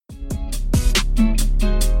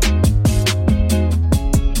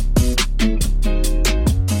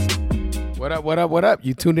up, what up, what up?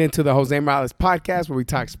 You tuned into the Jose Morales podcast where we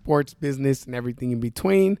talk sports, business, and everything in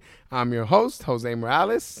between. I'm your host, Jose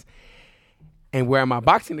Morales. And we're at my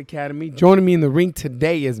boxing academy. Joining me in the ring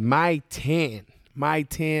today is My Tien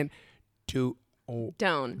Doan.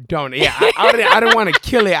 Yeah, I didn't want to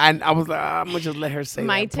kill it. I was like, I'm going to just let her say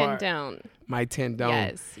My that part. Tien Doan. My Tien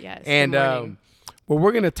Doan. Yes. And what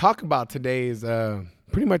we're going to talk about today is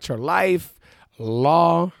pretty much her life,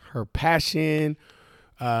 law, her passion.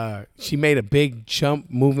 She made a big jump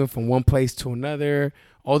moving from one place to another.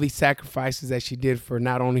 All these sacrifices that she did for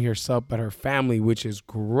not only herself but her family, which is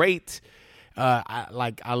great.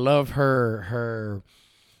 I love her.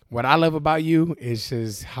 What I love about you is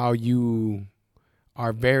just how you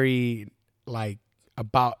are very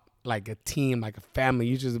about like a team, like a family.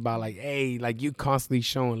 You're just about hey, you constantly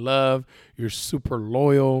showing love. You're super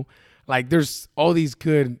loyal. There's all these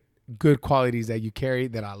good qualities that you carry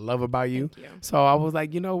that I love about you. Thank you. So I was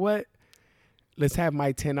like, you know what? Let's have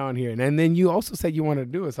My Tien on here. And then you also said you wanted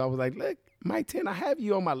to do it. So I was like, look, My Tien, I have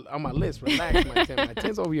you on my list. Relax, My Tien. My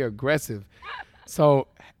Tien's over here aggressive. So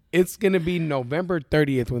it's going to be November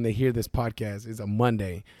 30th when they hear this podcast. It's a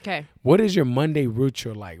Monday. Okay. What is your Monday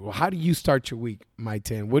ritual like? Well, how do you start your week, My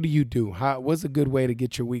Tien? What do you do? What's a good way to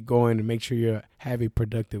get your week going and make sure you have a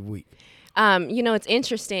productive week? It's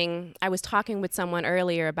interesting. I was talking with someone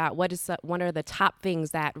earlier about what are the top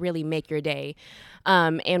things that really make your day.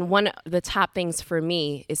 And one of the top things for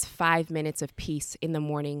me is 5 minutes of peace in the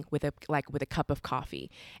morning with a cup of coffee.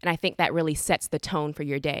 And I think that really sets the tone for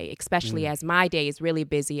your day, especially as my day is really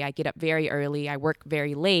busy. I get up very early. I work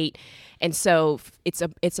very late. And so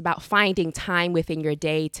it's about finding time within your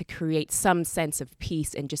day to create some sense of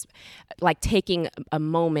peace and just taking a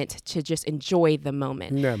moment to just enjoy the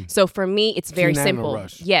moment. Yeah. So for me, it's very simple.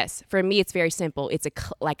 Rush. Yes, for me, it's very simple. It's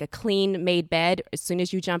a clean made bed. As soon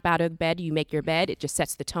as you jump out of bed, you make your bed. It just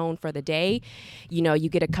sets the tone for the day. You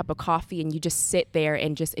get a cup of coffee and you just sit there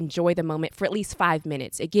and just enjoy the moment for at least 5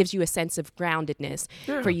 minutes. It gives you a sense of groundedness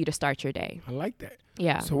for you to start your day. I like that.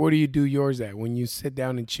 Yeah. So where do you do yours at? When you sit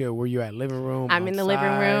down and chill, where you at? Living room? I'm in the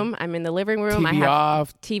living room. TV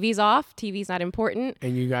off. TV's off. TV's not important.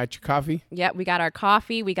 And you got your coffee? Yep, we got our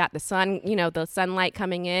coffee. We got the sun, the sunlight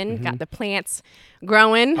coming in. Got the plants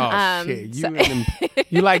growing. Oh, shit.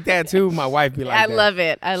 You like that too? My wife be like that. I love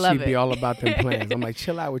it. She'd be all about them plants. I'm like,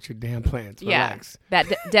 chill out with your damn plants. Relax. Yeah,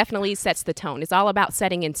 that definitely sets the tone. It's all about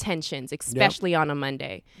setting intentions, especially on a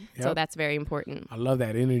Monday. Yep. So that's very important. I love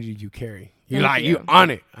that energy you carry. Thank you. You on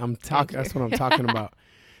it. That's what I'm talking about.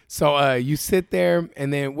 So you sit there,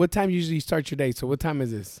 and then what time usually you start your day? So what time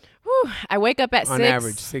is this? I wake up at 6. On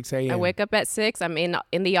average, 6 a.m. I wake up at 6. I'm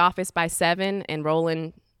in the office by 7 and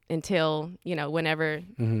rolling until whenever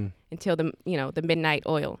until the midnight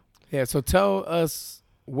oil. Yeah. So tell us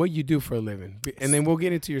what you do for a living, and then we'll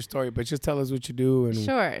get into your story. But just tell us what you do.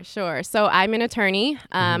 And Sure. So I'm an attorney.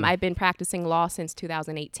 I've been practicing law since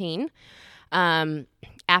 2018.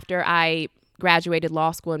 After I graduated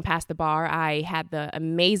law school and passed the bar, I had the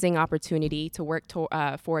amazing opportunity to work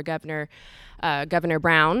for Governor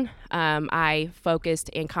Brown. I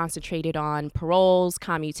focused and concentrated on paroles,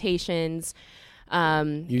 commutations.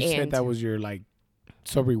 You said that was your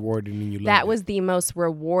so rewarding, and you loved that it. was the most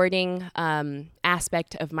rewarding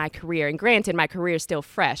aspect of my career. And granted, my career is still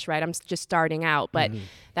fresh, right? I'm just starting out, but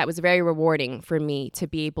that was very rewarding for me to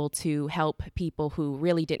be able to help people who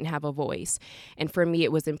really didn't have a voice. And for me,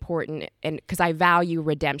 it was important, and because I value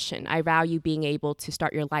redemption. I value being able to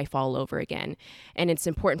start your life all over again. And it's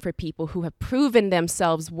important for people who have proven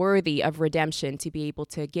themselves worthy of redemption to be able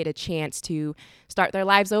to get a chance to start their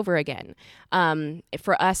lives over again.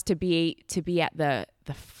 For us to be at the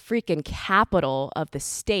freaking capital of the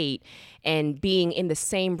state and being in the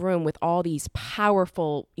same room with all these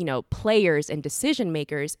powerful, players and decision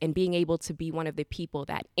makers, and being able to be one of the people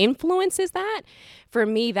that influences that, for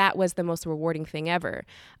me, that was the most rewarding thing ever.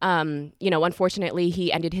 Unfortunately,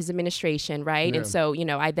 he ended his administration, right? Yeah. And so,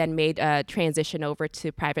 I then made a transition over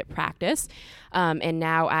to private practice, and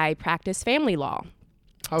now I practice family law.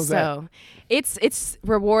 How's that? It's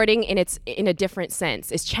rewarding, and it's in a different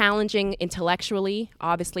sense. It's challenging intellectually,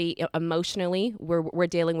 obviously emotionally. We're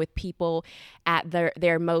dealing with people at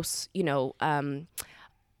their most,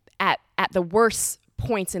 at the worst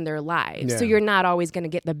points in their lives. Yeah. So you're not always going to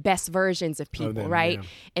get the best versions of people, right? Yeah.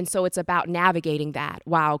 And so it's about navigating that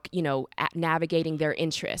while, navigating their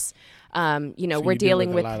interests. So we're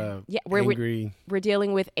dealing with we're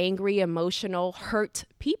dealing with angry, emotional, hurt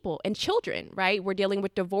people and children, right? We're dealing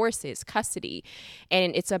with divorces, custody,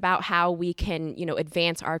 and it's about how we can,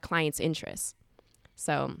 advance our clients' interests.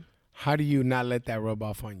 So how do you not let that rub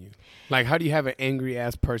off on you? Like, how do you have an angry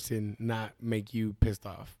ass person not make you pissed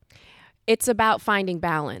off? It's about finding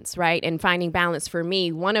balance, right? And finding balance for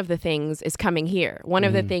me, one of the things is coming here. One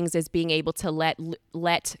of the things is being able to let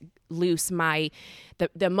loose the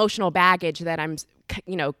emotional baggage that I'm,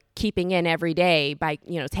 keeping in every day by,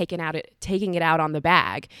 taking it out on the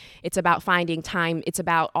bag. It's about finding time. It's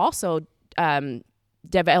about also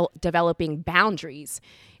developing boundaries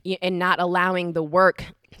and not allowing the work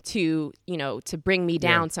to bring me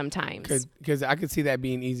down sometimes. Because I could see that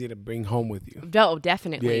being easy to bring home with you. No,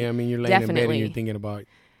 definitely. Yeah, I mean, you're laying in bed and you're thinking about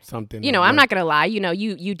something. I'm not going to lie.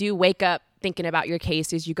 You do wake up thinking about your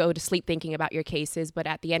cases. You go to sleep thinking about your cases. But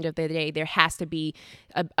at the end of the day, there has to be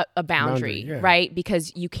a boundary, right?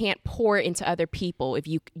 Because you can't pour into other people if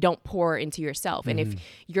you don't pour into yourself. And if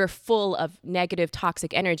you're full of negative,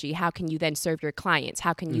 toxic energy, how can you then serve your clients?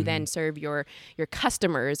 How can you then serve your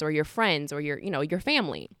customers or your friends or your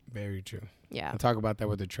family? Very true. Yeah. I talk about that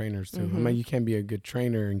with the trainers too. I mean, you can't be a good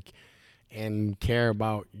trainer and care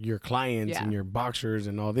about your clients and your boxers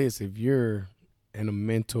and all this if you're in a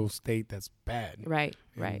mental state that's bad. Right.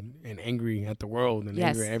 And angry at the world and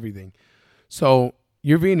angry at everything. So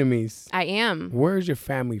you're Vietnamese. I am. Where's your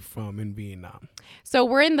family from in Vietnam? So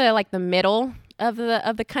we're in the middle of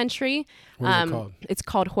the country. What is it called? It's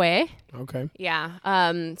called Hue. Okay.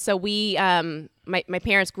 Yeah. So we my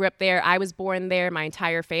parents grew up there. I was born there. My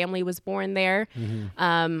entire family was born there.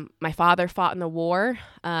 My father fought in the war.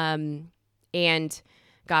 And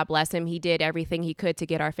God bless him, he did everything he could to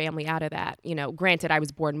get our family out of that. Granted, I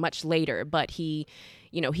was born much later, but he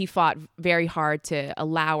fought very hard to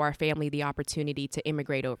allow our family the opportunity to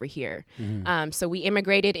immigrate over here. So we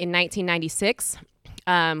immigrated in 1996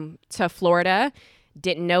 to Florida.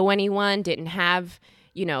 Didn't know anyone, didn't have,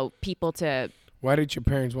 people to... Why did your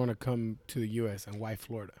parents want to come to the U.S. and why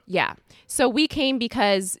Florida? Yeah. So we came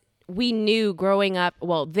because we knew growing up,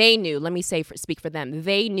 well, they knew, let me speak for them.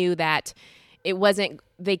 They knew that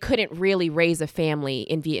they couldn't really raise a family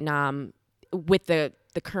in Vietnam with the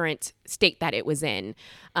current state that it was in,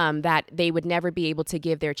 that they would never be able to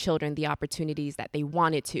give their children the opportunities that they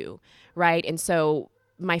wanted to, right? And so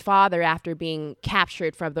my father, after being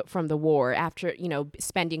captured from the war, after,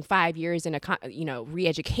 spending 5 years in a,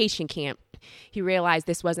 re-education camp, he realized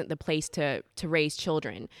this wasn't the place to raise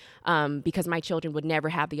children, because my children would never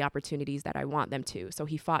have the opportunities that I want them to. So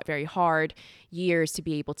he fought very hard years to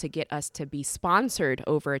be able to get us to be sponsored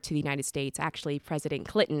over to the United States. Actually, President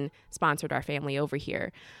Clinton sponsored our family over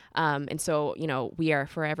here. And so, we are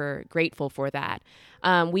forever grateful for that.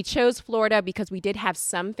 We chose Florida because we did have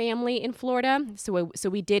some family in Florida. So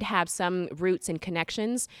we did have some roots and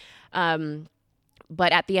connections.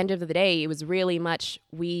 But at the end of the day, it was really much,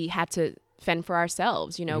 we had to fend for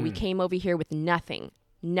ourselves. We came over here with nothing.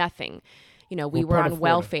 We were on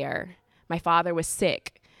welfare. My father was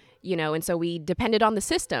sick, and so we depended on the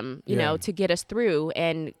system, to get us through.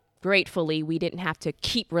 And gratefully, we didn't have to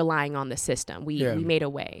keep relying on the system. We made a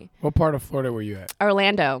way. What part of Florida were you at?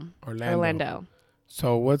 Orlando.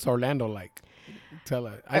 So what's Orlando like? Tell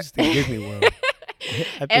us. I just think Disney World.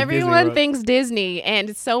 Everyone thinks Disney, and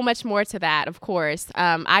it's so much more to that, of course.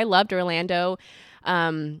 I loved Orlando.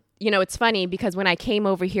 It's funny because when I came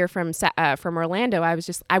over here from Orlando, I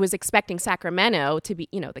was expecting Sacramento to be,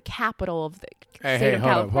 the capital of the state of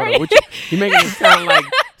California. Hold up. You making it sound like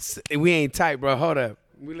we ain't tight, bro. Hold up.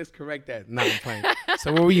 Let's correct that. No, I'm playing.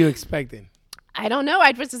 So what were you expecting? I don't know.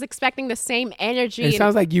 I was just expecting the same energy. It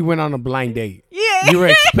sounds like you went on a blind date. Yeah. You were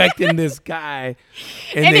expecting this guy,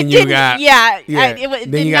 and then you got...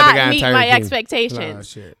 It did not meet my expectations. Oh,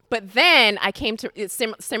 shit. But then I came to... It's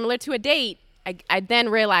similar to a date. I then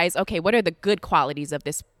realized, okay, what are the good qualities of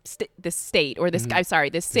this state or this? I'm sorry,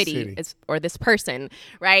 this city. Or this person,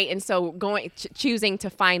 right? And so choosing to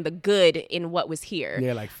find the good in what was here.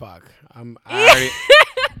 Yeah, like fuck. I'm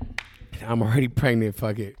already pregnant.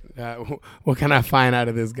 Fuck it. What can I find out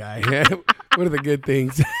of this guy? What are the good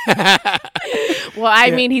things? Well,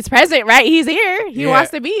 I mean, he's present, right? He's here. He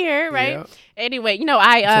wants to be here, right? Yeah. Anyway,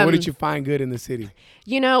 So what did you find good in the city?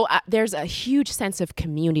 There's a huge sense of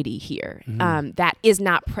community here that is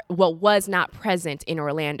was not present in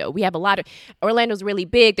Orlando. We have Orlando's really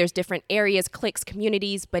big. There's different areas, cliques,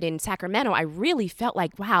 communities. But in Sacramento, I really felt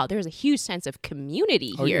like, wow, there's a huge sense of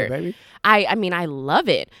community here. Yeah, baby. I mean, I love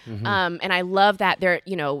it. And I love that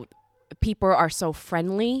people are so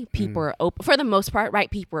friendly. People are open for the most part,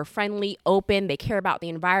 right? People are friendly, open. They care about the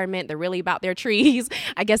environment. They're really about their trees.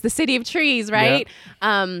 I guess the city of trees, right?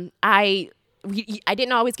 Yeah. I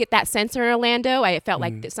didn't always get that sense in Orlando. I felt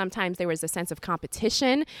like that sometimes there was a sense of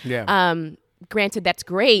competition. Yeah. granted, that's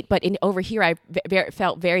great, but over here, I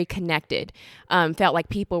felt very connected. Felt like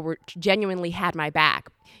people were genuinely had my back.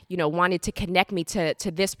 Wanted to connect me to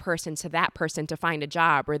this person, to that person to find a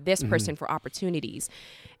job, or this person for opportunities.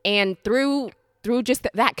 And through just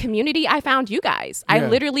that community, I found you guys. I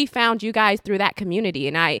literally found you guys through that community.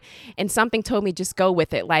 And something told me just go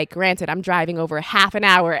with it. Like, granted, I'm driving over half an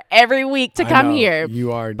hour every week to come here.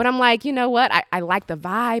 You are. But I'm like, you know what? I like the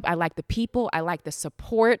vibe. I like the people. I like the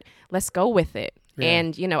support. Let's go with it. Yeah.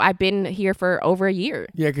 And, I've been here for over a year.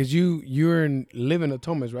 Yeah, because you live in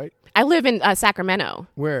Thomas, right? I live in Sacramento.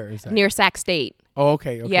 Where is that? Near Sac State. Oh,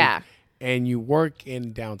 okay. Yeah. And you work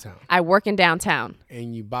in downtown. I work in downtown.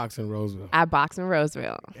 And you box in Roseville. I box in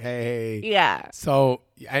Roseville. Hey. Yeah. So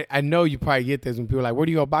I know you probably get this when people are like, where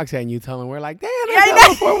do you go box at? And you tell them, we're like, damn,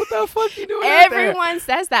 what the fuck you doing Everyone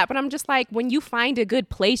says that. But I'm just like, when you find a good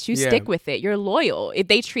place, you stick with it. You're loyal. If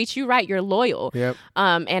they treat you right, you're loyal. Yep.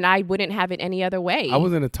 And I wouldn't have it any other way. I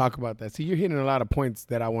was going to talk about that. See, you're hitting a lot of points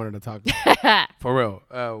that I wanted to talk about. For real.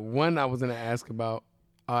 One I was going to ask about,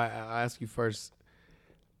 I'll ask you first.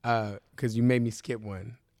 Because you made me skip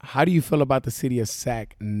one. How do you feel about the city of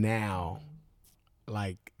Sac now?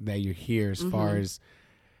 Like, that you're here as far as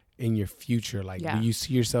in your future? Like, do you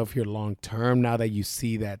see yourself here long term now that you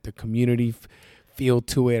see that the community feel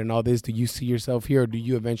to it and all this? Do you see yourself here, or do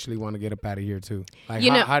you eventually want to get up out of here too? Like,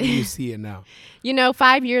 how do you see it now?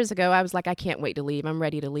 5 years ago, I was like, I can't wait to leave. I'm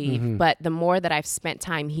ready to leave. But the more that I've spent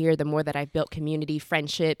time here, the more that I've built community,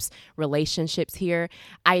 friendships, relationships here,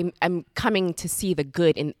 I'm coming to see the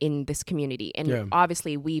good in this community. And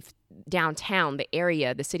obviously, downtown, the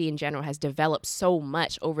area, the city in general has developed so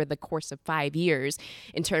much over the course of 5 years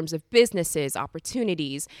in terms of businesses,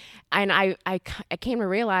 opportunities. And I came to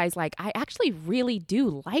realize, like, I actually really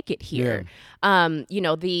do like it here.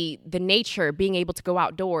 The nature, being able to go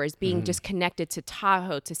outdoors, being just connected to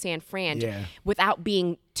Tahoe, to San Fran, without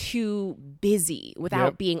being too busy,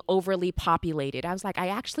 without being overly populated. I was like, I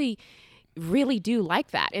actually really do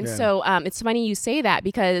like that. And so it's funny you say that,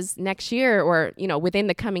 because next year, or within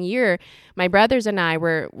the coming year, my brothers and I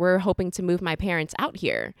we're hoping to move my parents out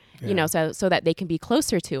here, so that they can be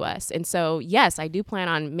closer to us. And so yes, I do plan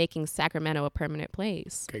on making Sacramento a permanent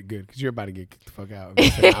place. Okay, good, because you're about to get kicked the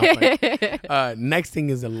fuck out. Next thing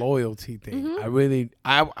is the loyalty thing.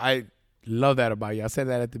 I love that about you. I said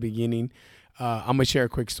that at the beginning. I'm gonna share a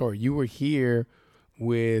quick story. You were here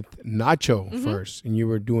with Nacho first, and you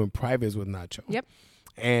were doing privates with Nacho. Yep.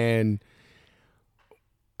 And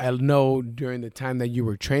I know during the time that you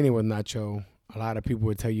were training with Nacho, a lot of people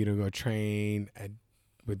would tell you to go train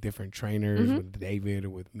with different trainers, with David or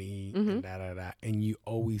with me, and and you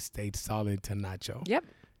always stayed solid to Nacho. Yep.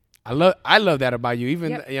 I love that about you.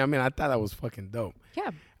 Even I thought that was fucking dope. Yeah.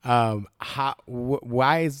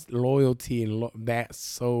 Why is loyalty and that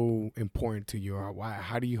so important to you, or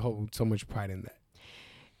how do you hold so much pride in that?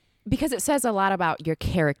 Because it says a lot about your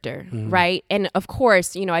character, right? And of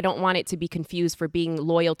course, I don't want it to be confused for being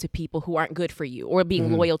loyal to people who aren't good for you, or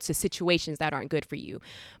being loyal to situations that aren't good for you.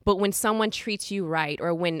 But when someone treats you right,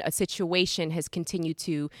 or when a situation has continued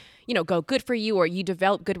to, go good for you, or you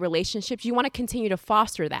develop good relationships, you want to continue to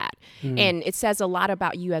foster that. And it says a lot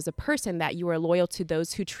about you as a person that you are loyal to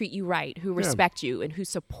those who treat you right, who respect you, and who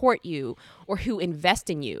support you, or who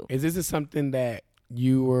invest in you. Is this something that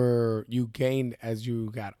you gained as you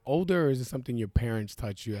got older, or is it something your parents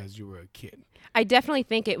taught you as you were a kid? I definitely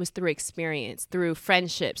think it was through experience, through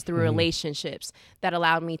friendships, through relationships that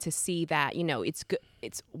allowed me to see that, it's good.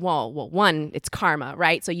 It's one, it's karma,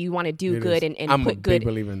 right? So you want to do good and I'm put good. I'm a big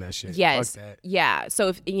believer in that shit. Yes. Fuck that. Yeah. So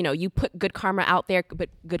if you put good karma out there, but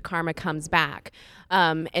good karma comes back.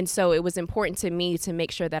 And so it was important to me to make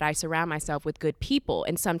sure that I surround myself with good people.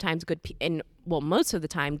 And sometimes most of the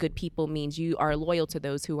time, good people means you are loyal to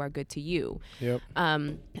those who are good to you. Yep.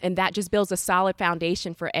 And that just builds a solid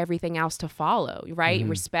foundation for everything else to follow, right?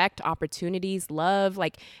 Respect, opportunities, love,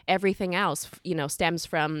 like everything else, stems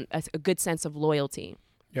from a good sense of loyalty.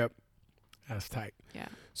 Yep. That's tight. Yeah.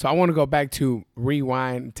 So I want to go back to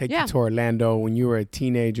rewind, take you to Orlando when you were a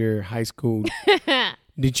teenager, high school.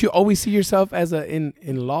 Did you always see yourself as in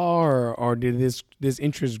law, or did this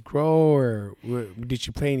interest grow, or did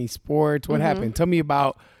you play any sports? What happened? Tell me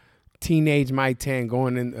about teenage My Tien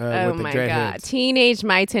going in with the dreadheads. Oh my God. Teenage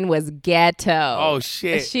My Tien was ghetto. Oh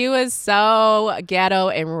shit. She was so ghetto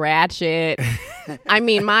and ratchet. I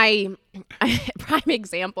mean, my prime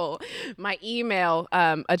example, my email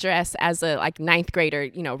address as a ninth grader,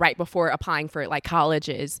 right before applying for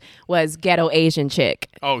colleges, was ghetto Asian chick.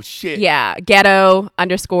 Oh shit. Yeah,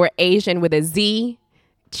 ghetto_Asian with a Z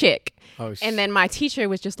chick. Oh, shit. And then my teacher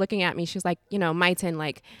was just looking at me. She was like, My Tien,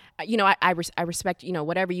 I respect,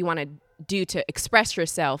 whatever you want to do to express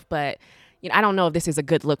yourself, but I don't know if this is a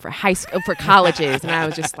good look for high school, for colleges. And I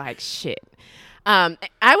was just like, shit.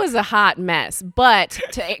 I was a hot mess. But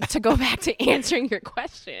to go back to answering your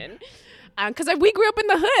question, because we grew up in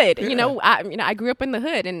the hood. Yeah. I grew up in the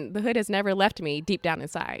hood, and the hood has never left me deep down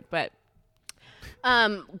inside. But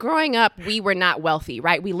growing up, we were not wealthy,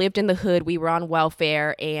 right? We lived in the hood. We were on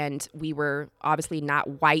welfare, and we were obviously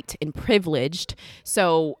not white and privileged.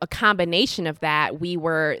 So a combination of that, we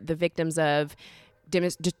were the victims of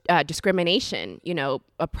discrimination,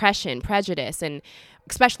 oppression, prejudice, and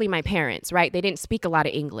especially my parents, right? They didn't speak a lot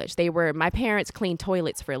of English. My parents cleaned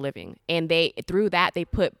toilets for a living, and through that, they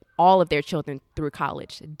put all of their children through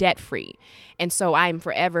college, debt free. And so I'm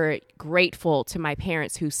forever grateful to my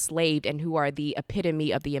parents who slaved and who are the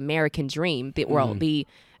epitome of the American dream, the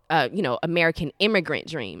American immigrant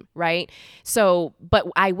dream, right? So, but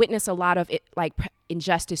I witnessed a lot of it, like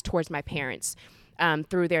injustice towards my parents.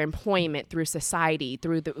 Through their employment, through society,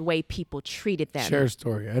 through the way people treated them. Share a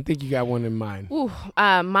story. I think you got one in mind.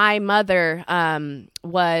 My mother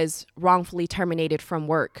was wrongfully terminated from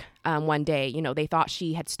work one day. They thought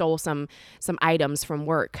she had stole some items from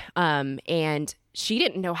work, and she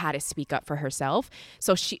didn't know how to speak up for herself.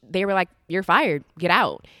 So they were like, "You're fired. Get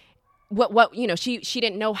out." She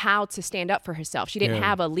didn't know how to stand up for herself. She didn't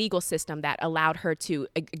have a legal system that allowed her to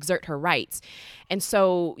exert her rights. And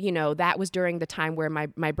so, that was during the time where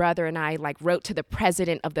my brother and I wrote to the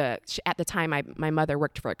president of at the time my mother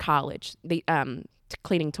worked for a college,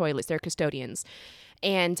 cleaning toilets, they're custodians.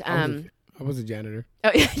 And I was a janitor.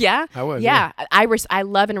 Oh, yeah? I was. Yeah. I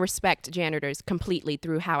love and respect janitors completely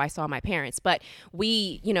through how I saw my parents. But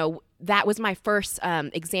that was my first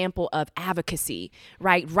example of advocacy,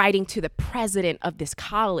 right? Writing to the president of this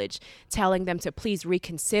college, telling them to please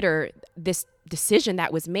reconsider this decision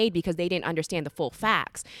that was made because they didn't understand the full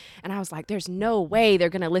facts. And I was like, there's no way they're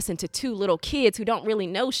going to listen to two little kids who don't really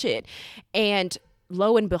know shit. And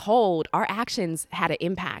lo and behold, our actions had an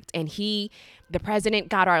impact. And the president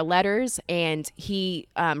got our letters, and he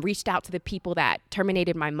reached out to the people that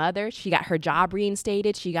terminated my mother. She got her job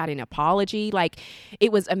reinstated. She got an apology.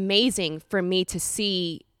 It was amazing for me to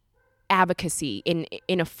see advocacy in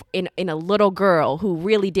a little girl who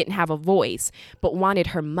really didn't have a voice, but wanted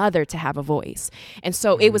her mother to have a voice. And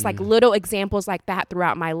so it was little examples like that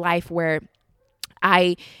throughout my life where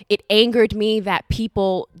it angered me that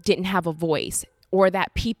people didn't have a voice, or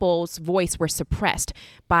that people's voice were suppressed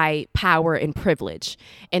by power and privilege.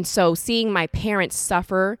 And so seeing my parents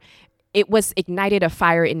suffer, it ignited a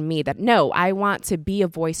fire in me that, no, I want to be a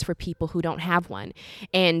voice for people who don't have one.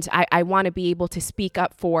 And I want to be able to speak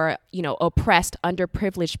up for, oppressed,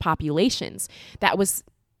 underprivileged populations. That was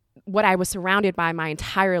what I was surrounded by my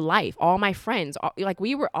entire life. All my friends,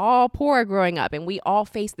 we were all poor growing up, and we all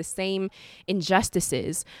faced the same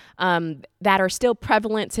injustices that are still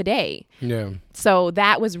prevalent today. Yeah. So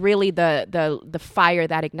that was really the fire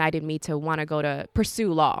that ignited me to want to go to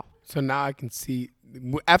pursue law. So now I can see,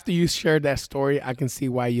 after you shared that story, I can see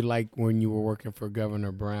why you like when you were working for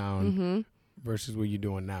Governor Brown versus what you're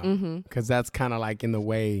doing now. Because that's kind of like in the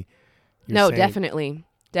way you're saying.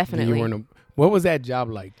 Definitely. What was that job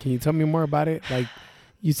like? Can you tell me more about it?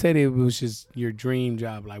 You said it was just your dream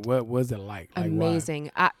job. What was it like?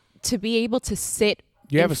 Amazing. To be able to sit.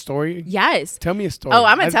 You have a story? Yes. Tell me a story. Oh,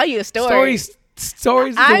 I'm going to tell you a story.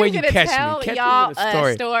 Stories is the way you catch me. I'm going to tell y'all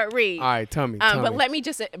a story. All right, tell me. But let me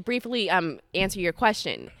just briefly answer your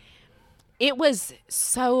question. It was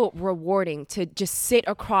so rewarding to just sit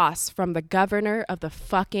across from the governor of the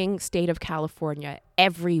fucking state of California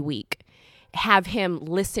every week. Have him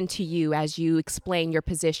listen to you as you explain your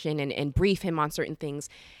position and brief him on certain things,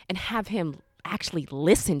 and have him actually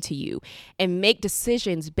listen to you and make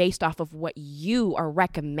decisions based off of what you are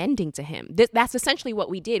recommending to him. That's essentially what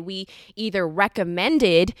we did. We either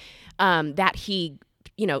recommended that he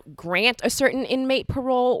grant a certain inmate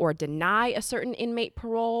parole, or deny a certain inmate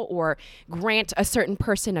parole, or grant a certain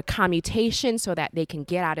person a commutation so that they can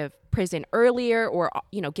get out of prison earlier, or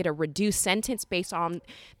get a reduced sentence based on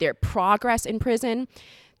their progress in prison.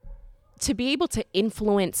 To be able to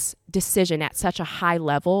influence decision at such a high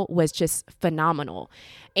level was just phenomenal.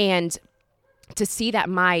 And to see that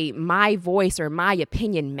my voice or my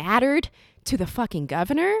opinion mattered to the fucking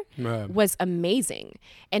governor was amazing.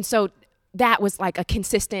 And so that was like a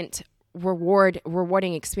consistent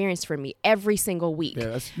rewarding experience for me every single week. Yeah,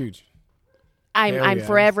 that's huge. I'm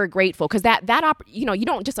forever grateful, because you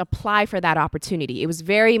don't just apply for that opportunity. It was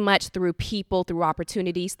very much through people, through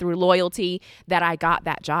opportunities, through loyalty that I got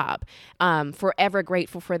that job. Forever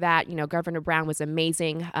grateful for that. Governor Brown was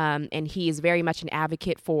amazing, and he is very much an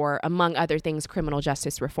advocate for, among other things, criminal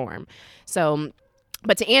justice reform. So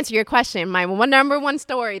But to answer your question, my number one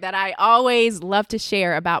story that I always love to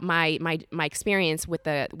share about my experience with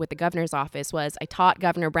the governor's office was I taught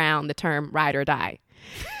Governor Brown the term ride or die.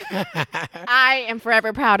 I am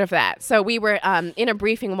forever proud of that. So we were in a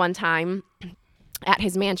briefing one time at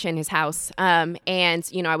his mansion, his house. And,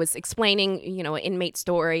 I was explaining, an inmate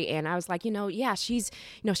story. And I was like, yeah, she's,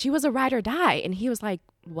 she was a ride or die. And he was like,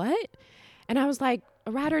 what? And I was like,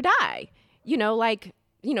 a ride or die,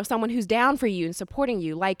 someone who's down for you and supporting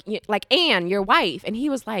you, like Ann, your wife. And he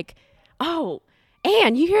was like, oh,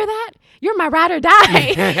 Ann, you hear that? You're my ride or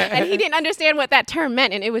die. And he didn't understand what that term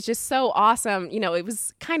meant. And it was just so awesome. It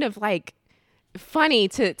was kind of like funny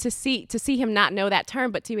to see him not know that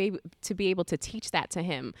term, but to be able to teach that to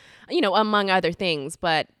him, among other things.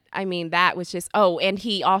 But I mean, that was just, and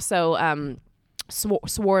he also,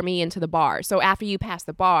 swore me into the bar. So after you pass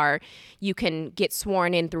the bar, you can get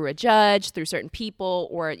sworn in through a judge, through certain people,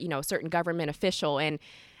 or a certain government official. And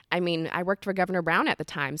I mean, I worked for Governor Brown at the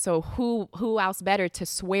time, so who else better to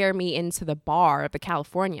swear me into the bar of the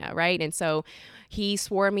California, right? And so he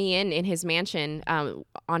swore me in his mansion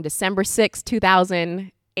on December 6,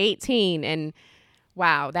 2018, and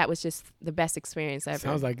wow, that was just the best experience ever.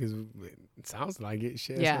 Sounds like it.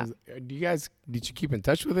 Shit. Yeah. Did you keep in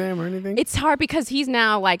touch with him or anything? It's hard because he's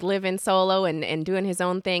now like living solo and doing his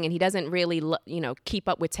own thing, and he doesn't really, keep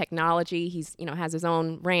up with technology. He's, has his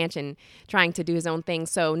own ranch and trying to do his own thing.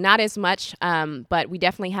 So not as much, but we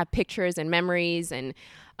definitely have pictures and memories, and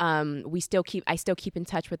I still keep in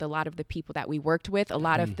touch with a lot of the people that we worked with. A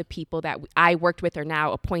lot of the people that I worked with are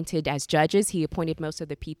now appointed as judges. He appointed most of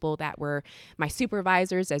the people that were my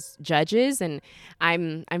supervisors as judges, and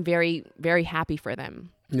I'm very, very happy for them.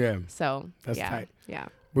 Yeah. So that's tight. Yeah.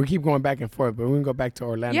 We keep going back and forth, but we're gonna go back to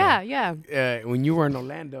Orlando. Yeah. When you were in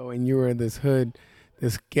Orlando and you were in this hood,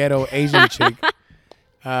 this ghetto Asian chick,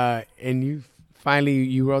 and you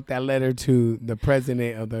wrote that letter to the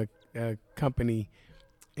president of the company,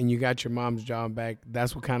 and you got your mom's job back.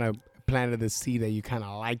 That's what kind of planted the seed that you kind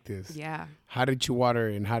of like this. Yeah. How did you water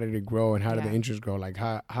it, and how did it grow, and how did the interest grow? Like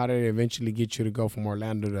how did it eventually get you to go from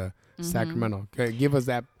Orlando to Sacramento? Okay, give us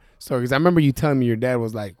that story, because I remember you telling me your dad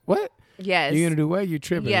was like, "What? Yes. You gonna do what? You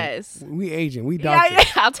tripping? Yes. We Asian. We doctors." Yeah,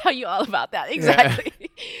 I'll tell you all about that. Exactly.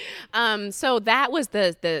 Yeah. So that was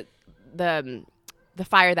the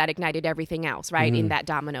fire that ignited everything else, right? In that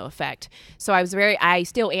domino effect. So I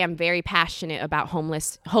still am very passionate about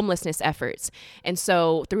homelessness efforts. And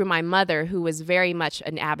so through my mother, who was very much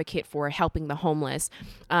an advocate for helping the homeless,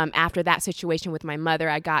 after that situation with my mother,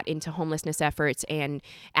 I got into homelessness efforts and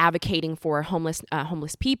advocating for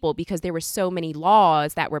homeless people, because there were so many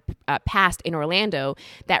laws that were passed in Orlando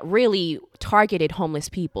that really targeted homeless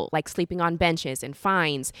people, like sleeping on benches and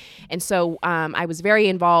fines. And so I was very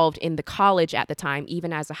involved in the college at the time,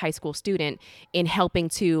 even as a high school student, in helping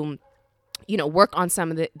to work on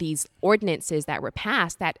some of these ordinances that were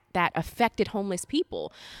passed that affected homeless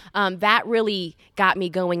people. That really got me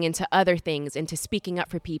going into other things, into speaking up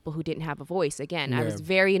for people who didn't have a voice. Again, I was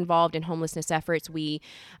very involved in homelessness efforts. We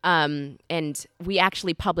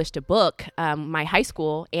actually published a book, my high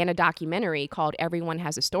school, and a documentary called Everyone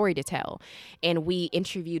Has a Story to Tell. And we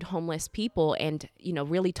interviewed homeless people and,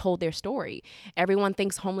 really told their story. Everyone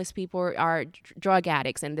thinks homeless people are drug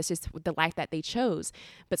addicts and this is the life that they chose.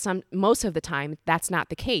 But most of the time, that's not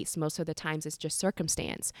the case. Most of the times it's just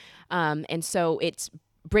circumstance. And so it's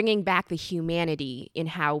bringing back the humanity in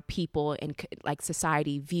how people and like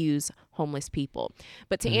society views homeless people.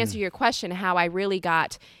 But to answer your question, how I really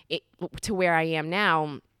got it to where I am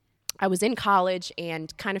now, I was in college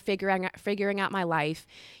and kind of figuring out my life.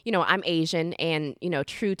 I'm Asian, and,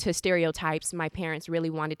 true to stereotypes, my parents really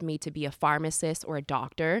wanted me to be a pharmacist or a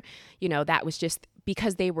doctor. That was just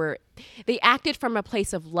because they acted from a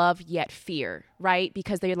place of love yet fear, right?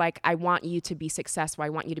 Because they're like, I want you to be successful. I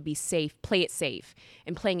want you to be safe. Play it safe.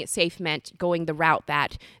 And playing it safe meant going the route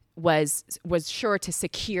that was sure to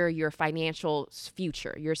secure your financial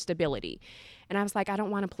future, your stability. And I was like, I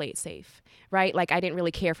don't want to play it safe, right? Like, I didn't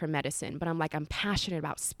really care for medicine, but I'm like, I'm passionate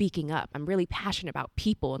about speaking up. I'm really passionate about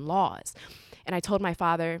people and laws. And I told my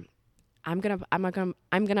father, I'm gonna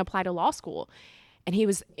apply to law school. And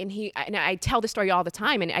I tell this story all the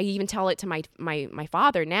time, and I even tell it to my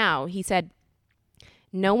father now. He said,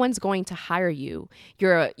 no one's going to hire you.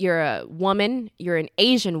 You're a woman. You're an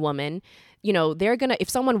Asian woman. If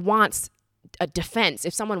someone wants a defense,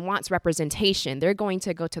 if someone wants representation, they're going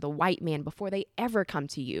to go to the white man before they ever come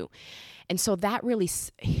to you. And so that really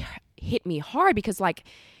hit me hard, because like,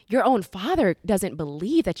 your own father doesn't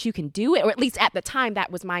believe that you can do it, or at least at the time,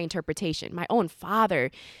 that was my interpretation. My own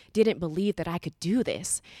father didn't believe that I could do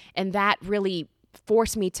this. And that really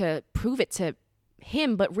forced me to prove it to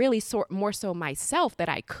him, but really more so myself that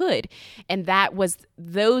I could. And that was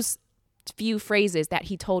those few phrases that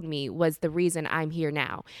he told me was the reason I'm here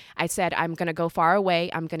now. I said, I'm going to go far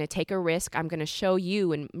away. I'm going to take a risk. I'm going to show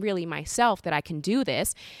you and really myself that I can do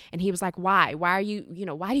this. And he was like, why? Why are you,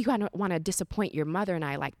 why do you want to disappoint your mother and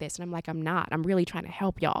I like this? And I'm like, I'm not. I'm really trying to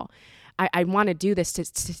help y'all. I want to do this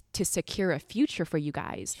to secure a future for you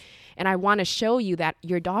guys. And I want to show you that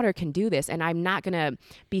your daughter can do this. And I'm not going to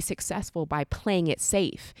be successful by playing it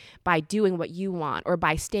safe, by doing what you want, or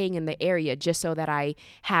by staying in the area just so that I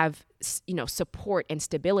have, support and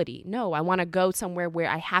stability. No, I want to go somewhere where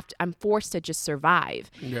I'm forced to just survive.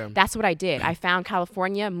 Yeah. That's what I did. I found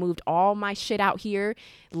California, moved all my shit out here,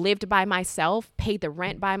 lived by myself, paid the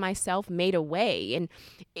rent by myself, made a way. And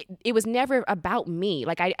it was never about me.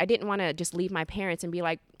 Like I didn't want to just leave my parents and be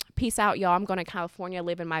like, peace out, y'all. I'm going to California,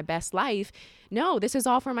 living my best life. No, this is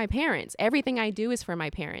all for my parents. Everything I do is for my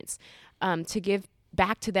parents, to give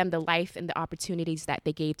back to them the life and the opportunities that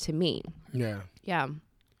they gave to me. Yeah. Yeah.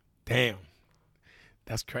 Damn.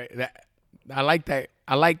 That's crazy. I like that.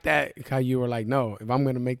 I like that how you were like, no, if I'm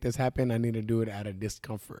going to make this happen, I need to do it out of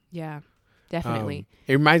discomfort. Yeah, definitely.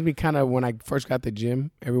 It reminds me kind of when I first got the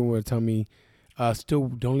gym, everyone would tell me, still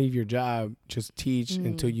don't leave your job, just teach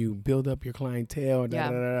until you build up your clientele.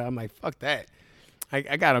 I'm like, fuck that.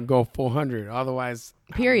 I got to go 400. Otherwise.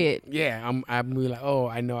 Period. I'm really like, oh,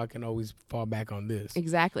 I know I can always fall back on this.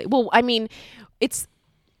 Exactly. Well, I mean,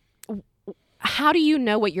 how do you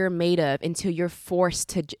know what you're made of until you're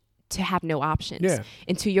forced to have no options? Yeah.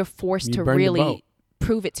 Until you're forced to really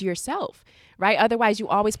prove it to yourself, right? Otherwise, you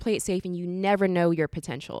always play it safe and you never know your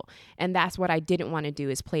potential. And that's what I didn't want to do,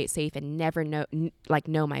 is play it safe and never know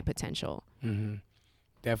my potential. Mm-hmm.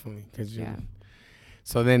 Definitely.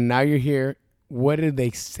 So then now you're here. What did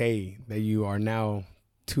they say that you are now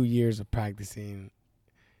 2 years of practicing?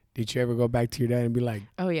 Did you ever go back to your dad and be like,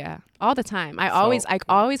 oh yeah, all the time. I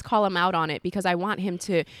always call him out on it because I want him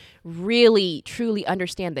to really, truly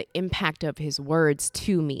understand the impact of his words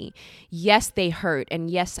to me. Yes, they hurt.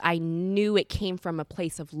 And yes, I knew it came from a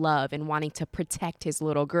place of love and wanting to protect his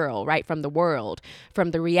little girl, right? From the world,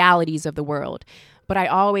 from the realities of the world. But I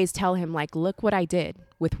always tell him, like, look what I did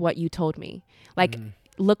with what you told me. Like,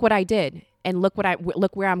 look what I did. And look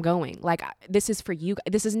where I'm going. Like, this is for you.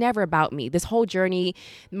 This is never about me. This whole journey,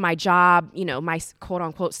 my job, my quote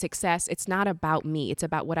unquote success, it's not about me. It's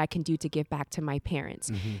about what I can do to give back to my parents.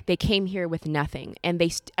 Mm-hmm. They came here with nothing, and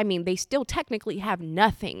they still technically have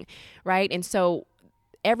nothing, right? And so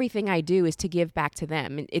everything I do is to give back to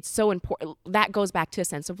them. And it's so important. That goes back to a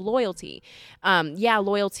sense of loyalty.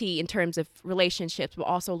 Loyalty in terms of relationships, but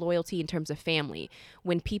also loyalty in terms of family.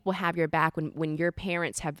 When people have your back, when your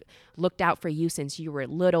parents have looked out for you since you were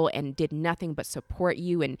little and did nothing but support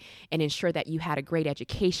you and ensure that you had a great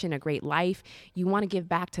education, a great life, you want to give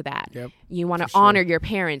back to that. Yep, you want to honor your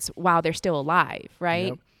parents while they're still alive, right?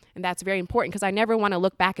 Yep. And that's very important because I never want to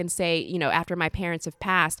look back and say, after my parents have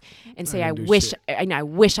passed and say, I wish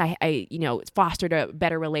I fostered a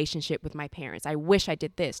better relationship with my parents. I wish I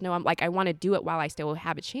did this. No, I'm like, I want to do it while I still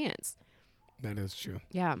have a chance. That is true.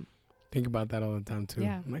 Yeah. Think about that all the time too.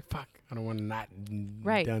 Yeah. I'm like, fuck, I don't want to not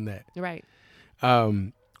done that. Right.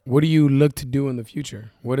 What do you look to do in the future?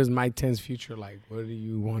 What is My Tien's future like? What do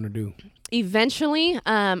you want to do? Eventually,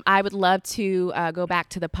 I would love to go back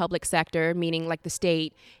to the public sector, meaning like the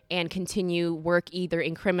state, and continue work either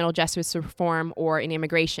in criminal justice reform or in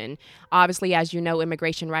immigration. Obviously, as you know,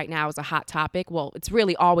 immigration right now is a hot topic. Well, it's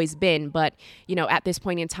really always been, but, at this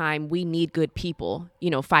point in time, we need good people,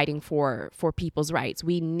 fighting for people's rights.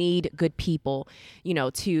 We need good people,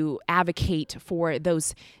 to advocate for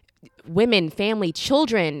those women, family,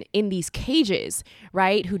 children in these cages,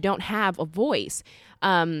 right, who don't have a voice.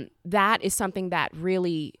 That is something that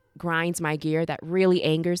really grinds my gear, that really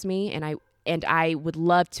angers me, and I would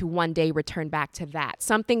love to one day return back to that.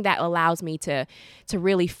 Something that allows me to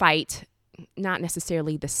really fight, not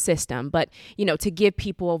necessarily the system, but to give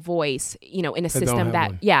people a voice, in a system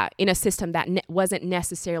that wasn't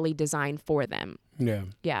necessarily designed for them. Yeah.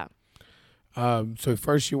 Yeah. So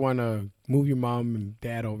first you want to move your mom and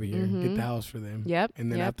dad over here, get the house for them. Yep.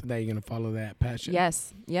 And then after that, you're going to follow that passion.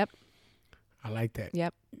 Yes. Yep. I like that.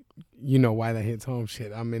 Yep. You know why that hits home?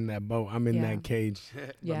 Shit, I'm in that boat. I'm in that cage.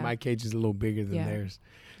 But my cage is a little bigger than theirs.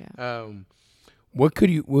 Yeah. What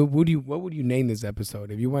would you name this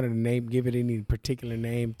episode? If you wanted to give it any particular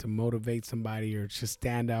name to motivate somebody or just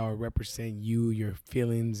stand out or represent you, your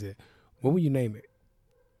feelings, what would you name it?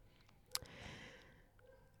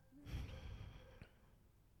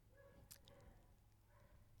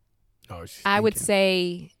 I would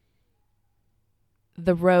say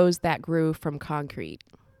the rose that grew from concrete.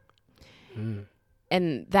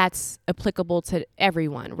 and that's applicable to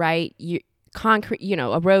everyone, right? Concrete,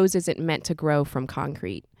 a rose isn't meant to grow from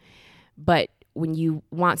concrete, but when you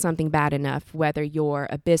want something bad enough, whether you're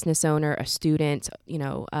a business owner, a student,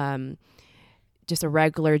 just a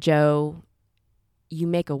regular Joe, you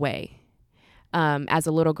make a way. As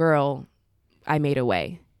a little girl, I made a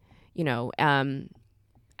way.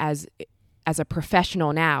 As a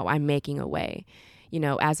professional now, I'm making a way.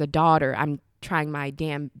 As a daughter, I'm trying my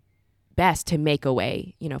damn best to make a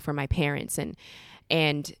way, for my parents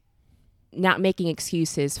and not making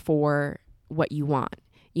excuses for what you want.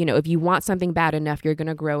 If you want something bad enough, you're going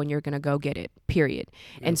to grow and you're going to go get it, period.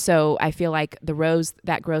 Yeah. And so I feel like the rose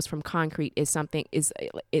that grows from concrete is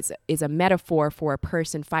a metaphor for a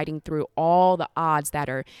person fighting through all the odds that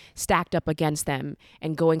are stacked up against them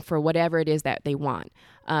and going for whatever it is that they want.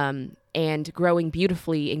 And growing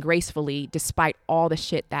beautifully and gracefully despite all the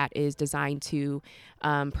shit that is designed to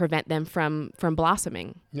prevent them from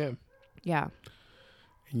blossoming. Yeah. Yeah.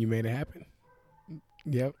 And you made it happen.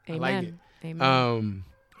 Yep. Amen. I like it. Amen.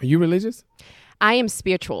 Are you religious? I am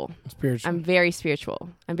spiritual. Spiritual. I'm very spiritual.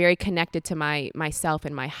 I'm very connected to myself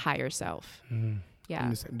and my higher self. Mm-hmm.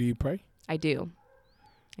 Yeah. Do you pray? I do.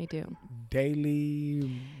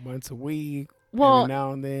 Daily, once a week, well, every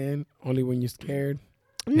now and then, only when you're scared?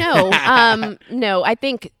 No. No, I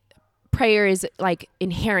think prayer is like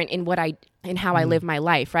inherent in how I live my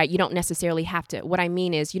life, right? You don't necessarily have to. What I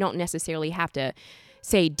mean is you don't necessarily have to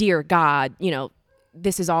say, "Dear God,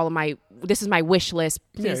 this is my wish list."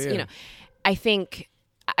 Please, yeah. I think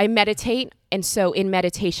I meditate. And so in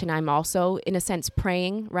meditation, I'm also in a sense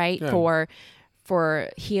praying, right? Yeah. For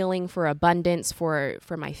healing, for abundance, for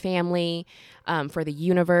my family, for the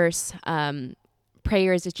universe.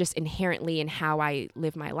 Prayer is just inherently in how I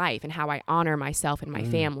live my life and how I honor myself and my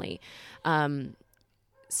family.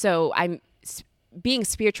 So being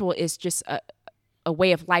spiritual is just a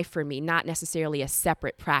way of life for me, not necessarily a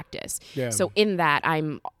separate practice. Yeah. So in that,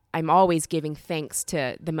 I'm always giving thanks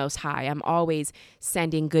to the Most High. I'm always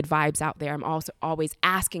sending good vibes out there. I'm also always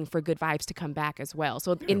asking for good vibes to come back as well.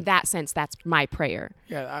 So in that sense, that's my prayer.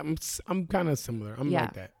 Yeah, I'm kind of similar. I'm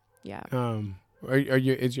like that. Yeah.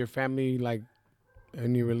 Is your family like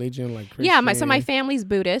any religion, like Christian? Yeah, my family's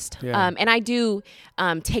Buddhist. Yeah. And I do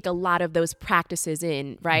take a lot of those practices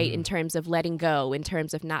in, right, in terms of letting go, in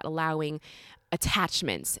terms of not allowing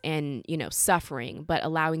attachments and suffering, but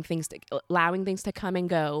allowing things to come and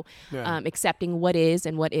go, accepting what is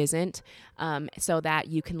and what isn't, so that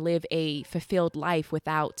you can live a fulfilled life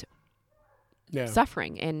without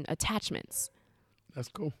suffering and attachments. That's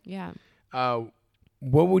cool. Yeah.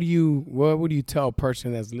 What would you tell a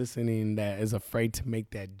person that's listening that is afraid to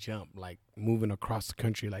make that jump, like moving across the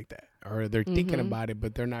country like that, or they're thinking about it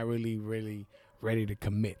but they're not really ready to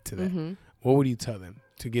commit to that? What would you tell them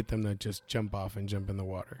to get them to just jump off and jump in the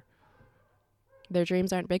water? Their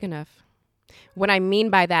dreams aren't big enough. What I mean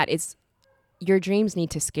by that is your dreams need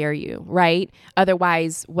to scare you, right?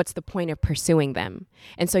 Otherwise, what's the point of pursuing them?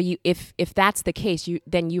 And so if that's the case,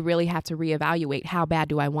 then you really have to reevaluate, how bad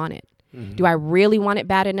do I want it? Mm-hmm. Do I really want it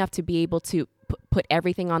bad enough to be able to put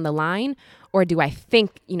everything on the line? Or do I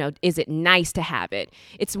think, is it nice to have it?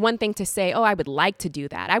 It's one thing to say, oh, I would like to do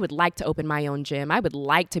that. I would like to open my own gym. I would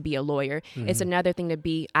like to be a lawyer. Mm-hmm. It's another thing to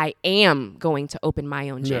be, I am going to open my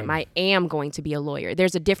own gym. Yeah. I am going to be a lawyer.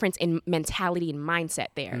 There's a difference in mentality and mindset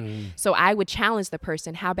there. Mm-hmm. So I would challenge the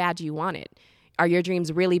person, how bad do you want it? Are your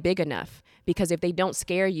dreams really big enough? Because if they don't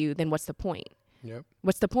scare you, then what's the point? Yep.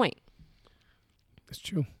 What's the point? That's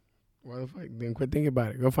true. Well, then quit thinking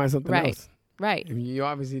about it. Go find something else. Right. You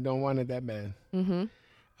obviously don't want it that bad.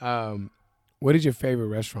 Mm-hmm. What is your favorite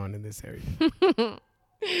restaurant in this area?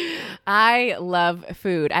 I love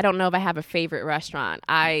food. I don't know if I have a favorite restaurant.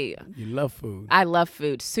 You love food. I love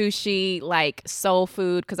food. Sushi, like soul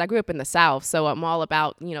food, because I grew up in the South, so I'm all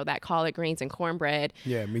about, that collard greens and cornbread.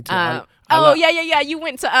 Yeah, me too. Yeah. You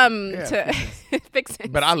went to fix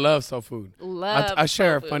it. But I love soul food. I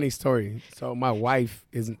share a funny story. So my wife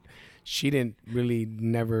she's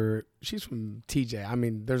from TJ. I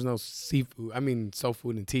mean, there's no seafood. I mean, soul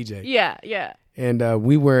food in TJ. Yeah. And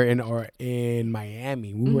we were in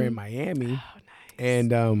Miami. We were in Miami. Oh, nice.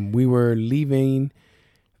 And we were leaving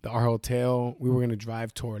our hotel. We were going to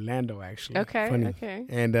drive to Orlando, actually. Okay. Funny. Okay.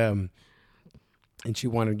 And she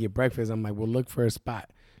wanted to get breakfast. I'm like, well, look for a spot.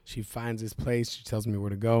 She finds this place. She tells me where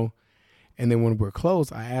to go. And then when we're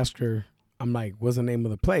close, I asked her, I'm like, what's the name of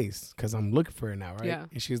the place? Because I'm looking for it now, right? Yeah.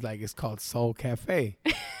 And she's like, it's called Soul Cafe.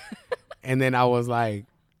 And then I was like,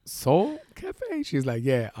 Soul Cafe? She's like,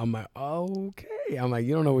 yeah. I'm like, okay. I'm like,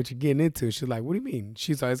 you don't know what you're getting into. She's like, what do you mean?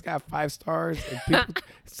 She's like, it's got 5 stars.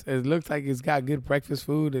 It looks like it's got good breakfast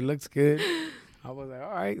food. It looks good. I was like,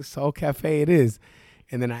 all right, Soul Cafe it is.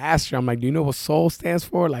 And then I asked her, I'm like, do you know what soul stands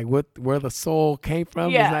for? Like where the soul came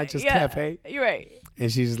from? It's not just cafe. You're right.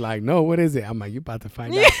 And she's like, no, what is it? I'm like, you about to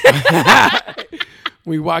find out.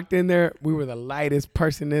 We walked in there. We were the lightest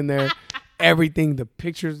person in there. Everything, the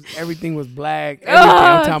pictures, everything was black. Everything.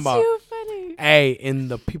 I'm talking about. Too funny. Hey, and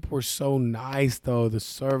the people were so nice though. The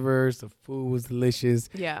servers, the food was delicious.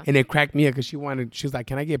 Yeah. And it cracked me up because she was like,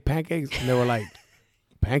 can I get pancakes? And they were like,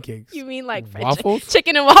 pancakes? You mean like waffles?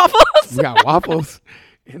 Chicken and waffles? We got waffles.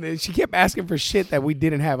 And then she kept asking for shit that we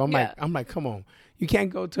didn't have. I'm like, come on. You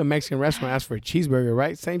can't go to a Mexican restaurant and ask for a cheeseburger,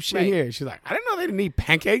 right? Same shit here. She's like, I didn't know they didn't eat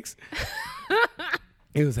pancakes.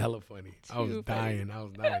 It was hella funny. I was dying.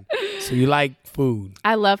 So you like food?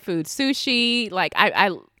 I love food. Sushi. Like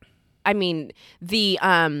I mean the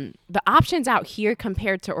options out here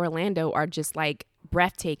compared to Orlando are just like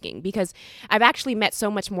breathtaking because I've actually met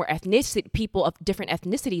so much more people of different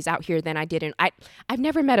ethnicities out here than I did I've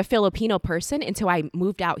never met a Filipino person until I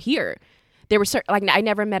moved out here. There were I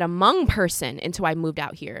never met a Hmong person until I moved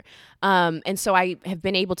out here, and so I have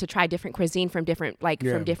been able to try different cuisine from different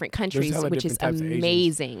countries, which is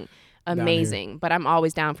amazing. But I'm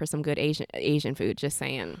always down for some good Asian food. Just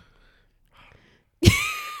saying.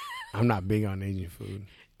 I'm not big on Asian food.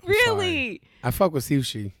 Really? I fuck with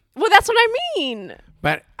sushi. Well, that's what I mean.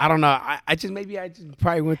 But I don't know. I just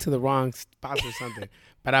probably went to the wrong spots or something.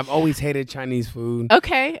 But I've always hated Chinese food.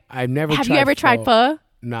 Okay. Have you ever tried pho?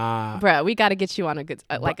 Nah. Bruh, we got to get you on a good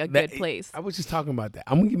good place. I was just talking about that.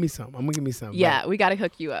 I'm going to give me some. Yeah, we got to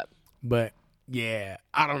hook you up. But, yeah,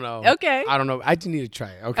 I don't know. Okay. I don't know. I just need to try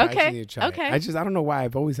it. Okay. I just need to try it. I don't know why.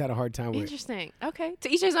 I've always had a hard time with it. Interesting. Okay. To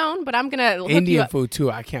each his own, but I'm going to hook Indian you up. food,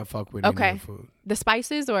 too. I can't fuck with Indian food. The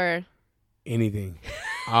spices or? Anything.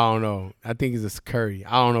 I don't know. I think it's a curry.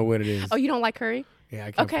 I don't know what it is. Oh, you don't like curry? Yeah,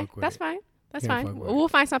 I can't fuck with it. Okay, that's fine. That's fine. We'll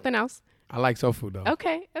find something else. I like soul food, though.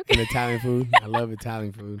 Okay. And Italian food. I love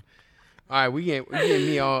Italian food. All right, we getting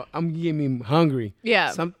me all. I'm getting me hungry.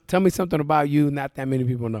 Yeah. Tell me something about you. Not that many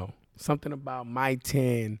people know. Something about My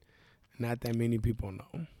Tien. Not that many people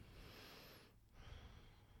know.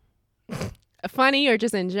 Funny or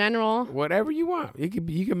just in general? Whatever you want. You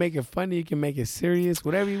can make it funny. You can make it serious.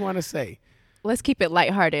 Whatever you want to say. Let's keep it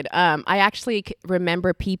lighthearted. I actually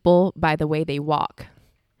remember people by the way they walk.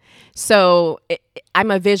 So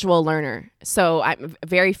I'm a visual learner. So I'm a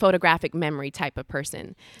very photographic memory type of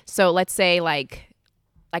person. So let's say like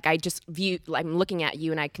I just I'm looking at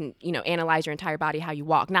you and I can, analyze your entire body, how you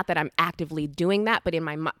walk. Not that I'm actively doing that, but in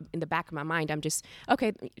the back of my mind, I'm just,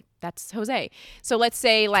 okay, that's Jose. So let's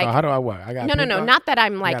say like. So how do I walk? I got No. Not that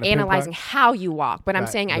I'm like analyzing how you walk, but I'm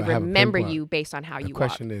saying I remember you based on how you walk. The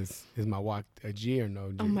question is my walk a G or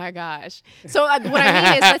no G? Oh my gosh. So what I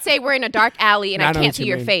mean is, let's say we're in a dark alley and I can't see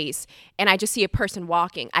your face and I just see a person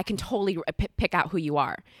walking. I can totally pick out who you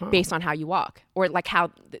are based on how you walk or like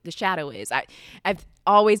how the shadow is. I've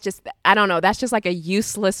always just, I don't know. That's just like a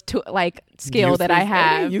useless skill that I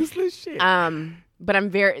have. Useless shit. But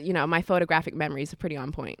I'm very, my photographic memory is pretty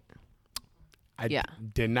on point. I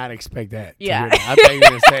did not expect that. Yeah. I thought you were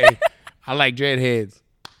going to say, I like dreadheads.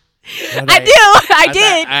 I did. I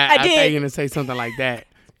did. I thought you were going to say something like that.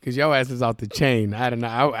 Because your ass is off the chain. I don't know.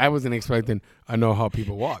 I wasn't expecting, I know how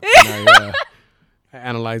people walk. I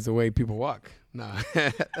analyze the way people walk. Nah,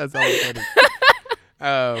 that's all I'm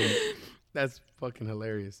saying. That's fucking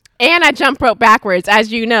hilarious. And I jump rope backwards,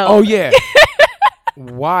 as you know. Oh, yeah.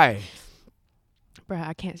 Why? Bruh,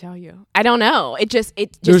 I can't tell you. I don't know. It just.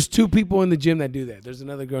 There's two people in the gym that do that. There's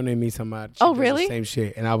another girl named Misa Mad. Oh, really? Same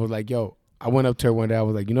shit. And I was like, yo, I went up to her one day. I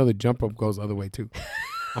was like, the jump rope goes the other way too.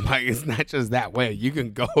 I'm like, it's not just that way. You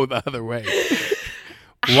can go the other way.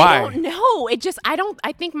 Why? I don't know.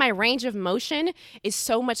 I think my range of motion is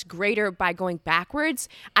so much greater by going backwards.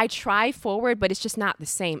 I try forward, but it's just not the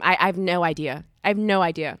same. I have no idea.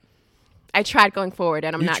 I tried going forward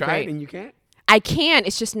and I'm not great. You tried and you can't? I can.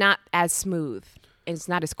 It's just not as smooth. It's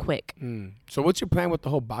not as quick. So what's your plan with the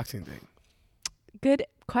whole boxing thing? Good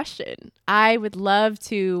question. I would love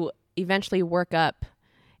to eventually work up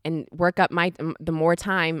the more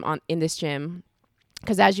time in this gym.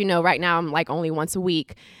 Because as you know, right now I'm like only once a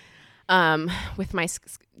week. With my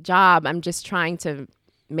job, I'm just trying to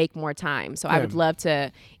make more time. So I would love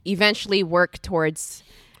to eventually work towards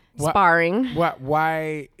sparring.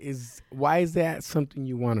 Why is that something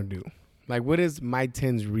you want to do? Like, what is My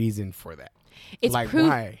Tien's reason for that?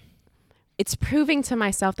 Why? It's proving to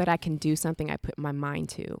myself that I can do something I put my mind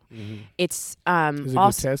to. Mm-hmm. It's is it a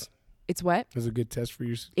good test? It's what? It's a good test for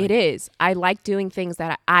you. It is. I like doing things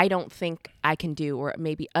that I don't think I can do, or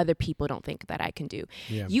maybe other people don't think that I can do.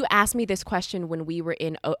 Yeah. You asked me this question when we were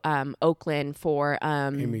in Oakland for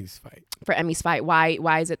Emmy's fight. For Emmy's fight.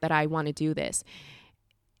 Why is it that I want to do this?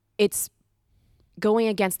 It's going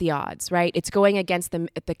against the odds, right? It's going against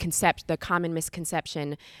the common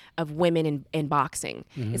misconception of women in boxing.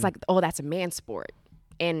 Mm-hmm. It's like, oh, that's a man's sport.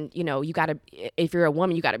 And, you know, if you're a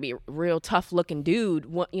woman, you got to be a real tough looking dude,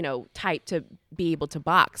 you know, type to be able to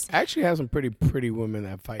box. I actually have some pretty women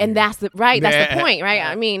that fight. And that's the point, right?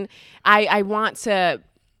 I mean, I want to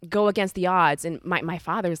go against the odds. And my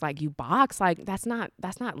father's like, you box? Like, that's not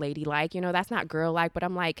ladylike, you know, that's not girl like. But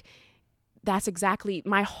I'm like, that's exactly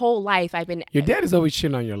my whole life. I've been. Your dad is always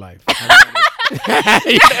shitting on your life. Dad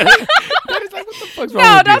is like, what the fuck's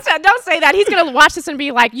wrong with you? Don't say that. He's gonna watch this and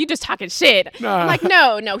be like, you just talking shit. No. I'm like,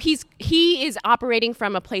 no. He is operating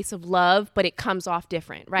from a place of love, but it comes off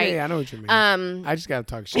different, right? Yeah, I know what you mean. I just gotta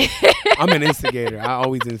talk shit. I'm an instigator. I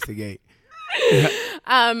always instigate.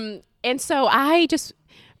 And so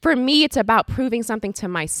for me, it's about proving something to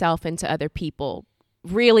myself and to other people.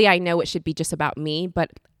 Really, I know it should be just about me, but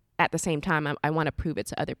at the same time, I want to prove it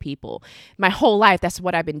to other people. My whole life, that's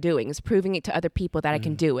what I've been doing, is proving it to other people that I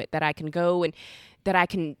can do it, that I can go and that I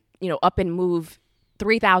can, you know, up and move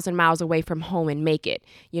 3,000 miles away from home and make it,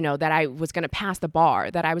 you know, that I was going to pass the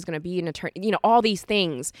bar, that I was going to be an attorney, you know, all these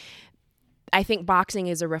things. I think boxing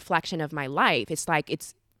is a reflection of my life. It's like,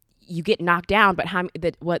 you get knocked down, but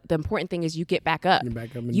the important thing is you get back up.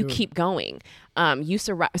 You keep going. You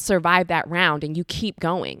survive that round and you keep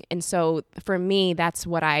going. And so for me, that's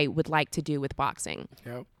what I would like to do with boxing.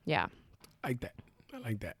 Yep. Yeah. I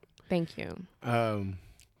like that. Thank you. And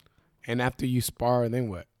after you spar, then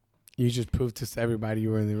what? You just prove to everybody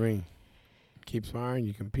you were in the ring. Keep sparring,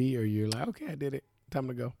 you compete, or you're like, okay, I did it. Time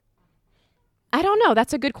to go. I don't know.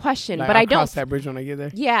 That's a good question, like, but I'll I don't cross that bridge when I get there.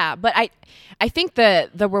 Yeah, but I think the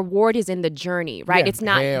reward is in the journey, right? Yeah, it's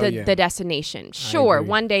not the destination. Sure,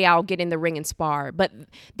 one day I'll get in the ring and spar, but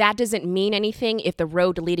that doesn't mean anything if the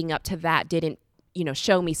road leading up to that didn't, you know,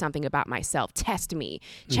 show me something about myself, test me,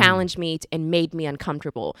 challenge me, and made me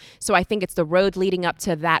uncomfortable. So I think it's the road leading up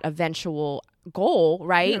to that eventual goal,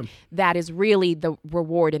 right? Yeah. That is really the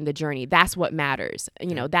reward in the journey. That's what matters.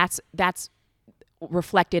 You know, that's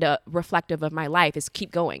reflective of my life is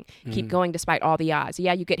keep going despite all the odds.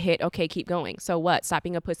 Yeah, you get hit. Okay, keep going. So what? Stop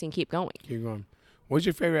being a pussy and keep going. Keep going. What's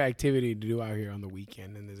your favorite activity to do out here on the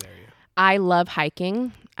weekend in this area? I love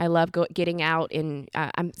hiking. I love getting out.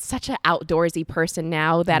 I'm such an outdoorsy person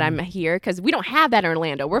now that I'm here because we don't have that in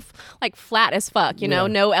Orlando. We're like flat as fuck, you know,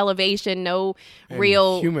 no elevation, no and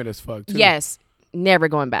real. Humid as fuck, too. Yes. Never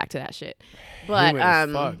going back to that shit. But humid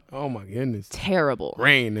as fuck. Oh my goodness. Terrible.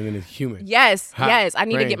 Rain and then it's humid. Yes. Hot, yes. I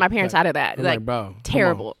need to get my parents out of that. I'm like, bro.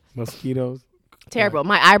 Terrible. Mosquitoes. Terrible.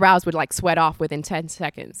 My eyebrows would like sweat off within 10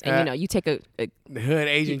 seconds. And, you know, you take the hood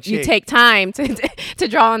Asian chick. You take time to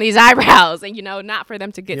draw on these eyebrows and, you know, not for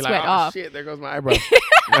them to get sweat off. Shit, there goes my eyebrow.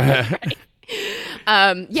 Yeah,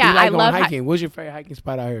 I love hiking. What's your favorite hiking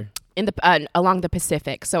spot out here? In the along the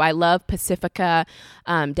Pacific. So I love Pacifica,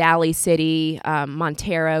 Daly City,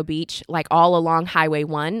 Montero Beach, like all along Highway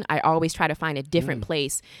 1. I always try to find a different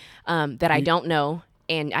place that I don't know.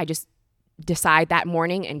 And I just decide that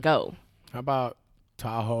morning and go. How about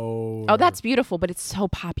Tahoe? Oh, that's beautiful, but it's so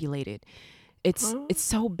populated. It's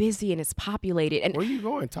so busy and it's populated. And where are you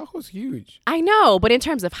going? Tahoe's huge. I know, but in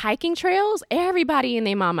terms of hiking trails, everybody and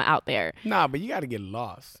their mama out there. Nah, but you got to get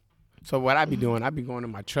lost. So what I be doing, I be going in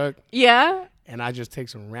my truck. Yeah. And I just take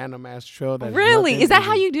some random ass trail. Really? Is that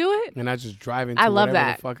how you do it? And I just drive into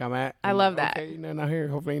whatever the fuck I'm at. I love that. Okay, nothing out here.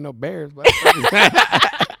 Hopefully ain't no bears. But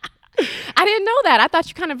I didn't know that. I thought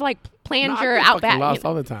you kind of like planned your outback. Lost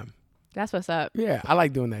all the time. That's what's up. Yeah, I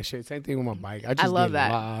like doing that shit. Same thing with my bike. I just love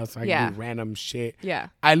that. Lost. I do random shit. Yeah.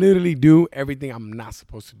 I literally do everything I'm not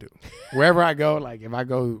supposed to do. Wherever I go, like if I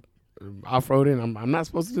go off-roading, I'm not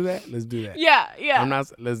supposed to do that. Let's do that. Yeah.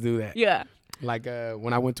 Let's do that. Yeah. Like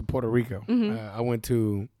when I went to Puerto Rico, I went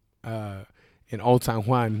to in Old San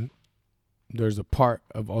Juan. There's a part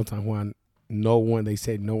of Old San Juan. They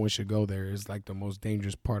said no one should go there. It's like the most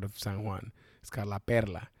dangerous part of San Juan. It's called La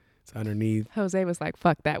Perla. It's underneath. Jose was like,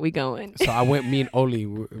 "Fuck that, we going." So I went. Me and Oli,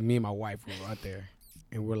 me and my wife, we were out there,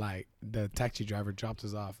 and we're like, the taxi driver dropped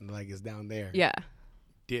us off, and like it's down there. Yeah.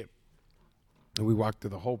 Dip. And we walked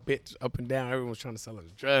through the whole bitch up and down. Everyone was trying to sell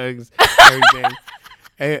us drugs, everything.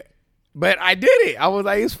 But I did it. I was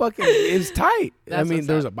like, it's tight. I mean,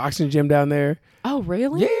 there was a boxing gym down there. Oh,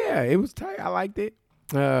 really? Yeah, it was tight. I liked it.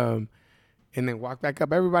 And then walked back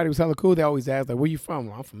up. Everybody was hella cool. They always asked, like, where you from?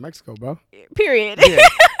 Well, I'm from Mexico, bro. Period. Yeah,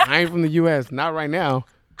 I ain't from the U.S. Not right now.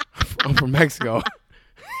 I'm from Mexico.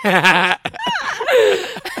 And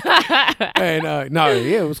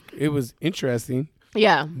it was interesting.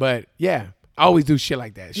 Yeah. But yeah, I always do shit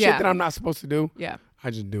like that. Shit Yeah. that I'm not supposed to do. Yeah. I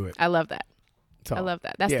just do it. I love that. So, I love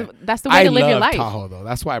that. That's yeah. the way to live your life. I love Tahoe though.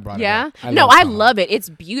 That's why I brought it up. Yeah. No, I love it. It's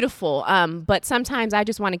beautiful. But sometimes I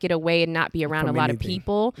just want to get away and not be around a lot of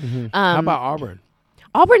people. How about Auburn?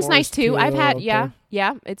 Auburn's Forest nice too. I've Hill, had okay.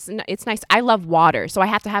 yeah. It's nice. I love water, so I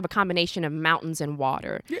have to have a combination of mountains and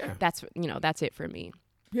water. Yeah. That's it for me.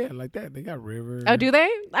 Yeah, like that. They got rivers. Oh, do they?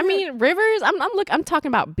 I mean, rivers. I'm talking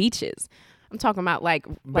about beaches. I'm talking about like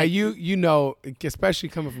But you know, especially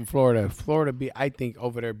coming from Florida, I think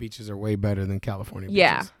over there beaches are way better than California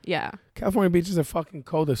beaches. Yeah. California beaches are fucking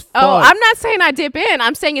cold as fuck. Oh, I'm not saying I dip in.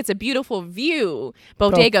 I'm saying it's a beautiful view.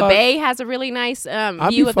 Bodega Bay has a really nice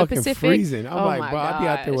view of the Pacific. Freezing. I'm like, bro, I'll be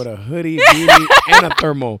out there with a hoodie, beanie, and a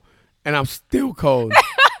thermal, and I'm still cold.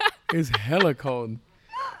 It's hella cold.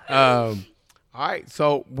 All right.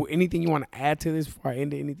 So, anything you want to add to this before I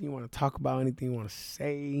end it? Anything you want to talk about? Anything you want to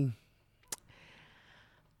say?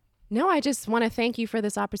 No, I just want to thank you for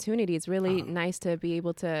this opportunity. It's really nice to be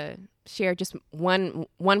able to share just one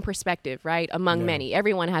perspective, right, among many.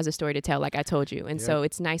 Everyone has a story to tell, like I told you. And so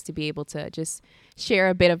it's nice to be able to just share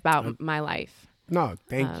a bit about my life. No,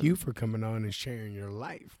 thank you for coming on and sharing your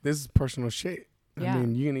life. This is personal shit. Yeah. I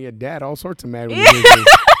mean, you're going to get dad all sorts of mad when you hear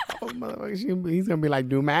this. Oh, motherfucker, he's going to be like,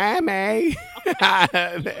 do mammy. You are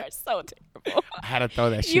so terrible. I had to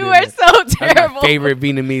throw that shit You in are there. so That's terrible. my favorite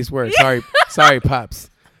Vietnamese word. Sorry, Pops.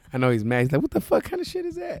 I know he's mad. He's like, what the fuck kind of shit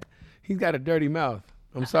is that? He's got a dirty mouth.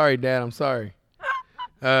 I'm sorry, Dad. I'm sorry.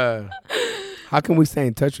 How can we stay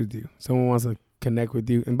in touch with you? Someone wants to connect with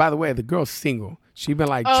you. And by the way, the girl's single. She been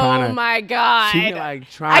like trying to. Oh my God. She been like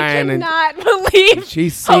trying. I cannot believe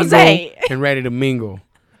She's single Jose. and ready to mingle.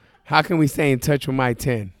 How can we stay in touch with My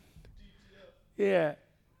Tien? Yeah.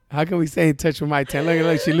 How can we stay in touch with My Tien?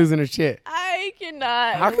 Look, she's losing her shit. I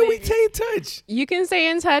cannot. How can we stay in touch? You can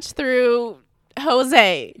stay in touch through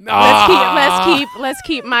Jose. Ah. Let's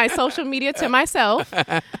keep my social media to myself.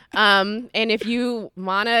 And if you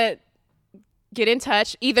wanna get in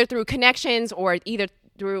touch, either through connections or either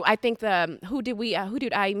through, I think who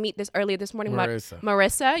did I meet earlier this morning?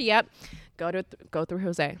 Marissa. Yep. Go through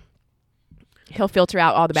Jose. He'll filter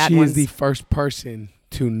out all the bad ones. She is the first person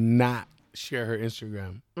to not share her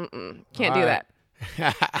Instagram. Can't do that.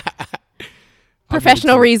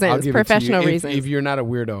 Professional reasons. If you're not a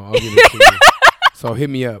weirdo, I'll give it to you. So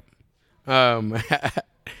hit me up. All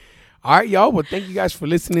right, y'all. Well, thank you guys for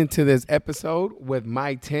listening to this episode with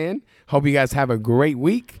My Tien. Hope you guys have a great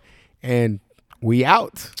week, and we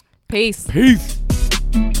out. Peace. Peace.